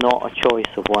just not a choice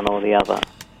of one or the other.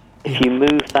 If you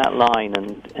move that line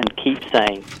and keep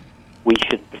saying, we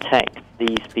should protect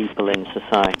these people in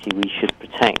society, we should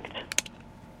protect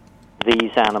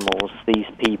these animals, these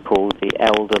people, the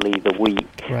elderly, the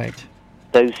weak, right,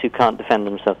 those who can't defend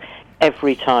themselves,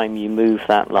 every time you move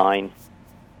that line,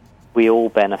 we all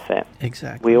benefit.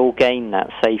 Exactly. We all gain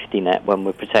that safety net when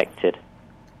we're protected.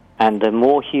 And a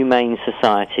more humane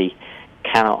society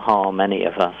cannot harm any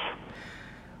of us.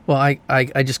 Well, I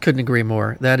just couldn't agree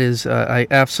more. That is, I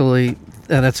absolutely,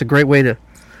 that's a great way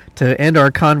to end our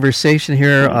conversation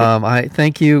here. I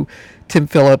thank you, Tim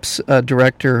Phillips,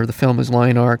 director. The film is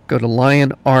Lion Ark. Go to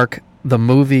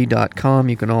lionarkthemovie.com.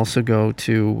 You can also go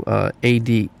to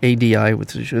ADI,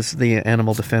 which is the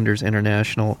Animal Defenders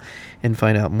International, and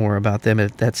find out more about them.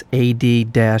 That's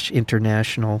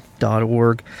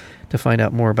ad-international.org to find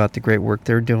out more about the great work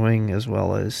they're doing, as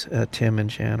well as Tim and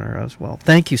Jan are as well.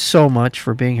 Thank you so much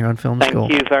for being here on Film School.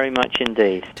 Thank you very much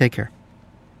indeed. Take care.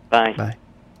 Bye. Bye.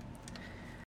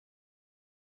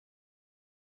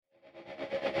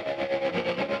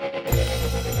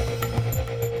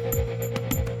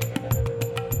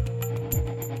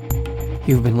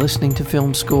 You've been listening to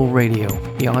Film School Radio,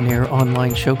 the on-air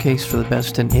online showcase for the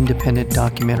best in independent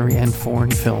documentary and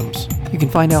foreign films. You can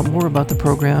find out more about the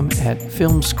program at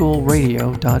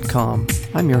filmschoolradio.com.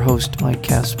 I'm your host, Mike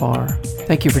Kaspar.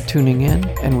 Thank you for tuning in,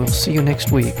 and we'll see you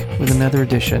next week with another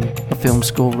edition of Film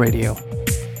School Radio.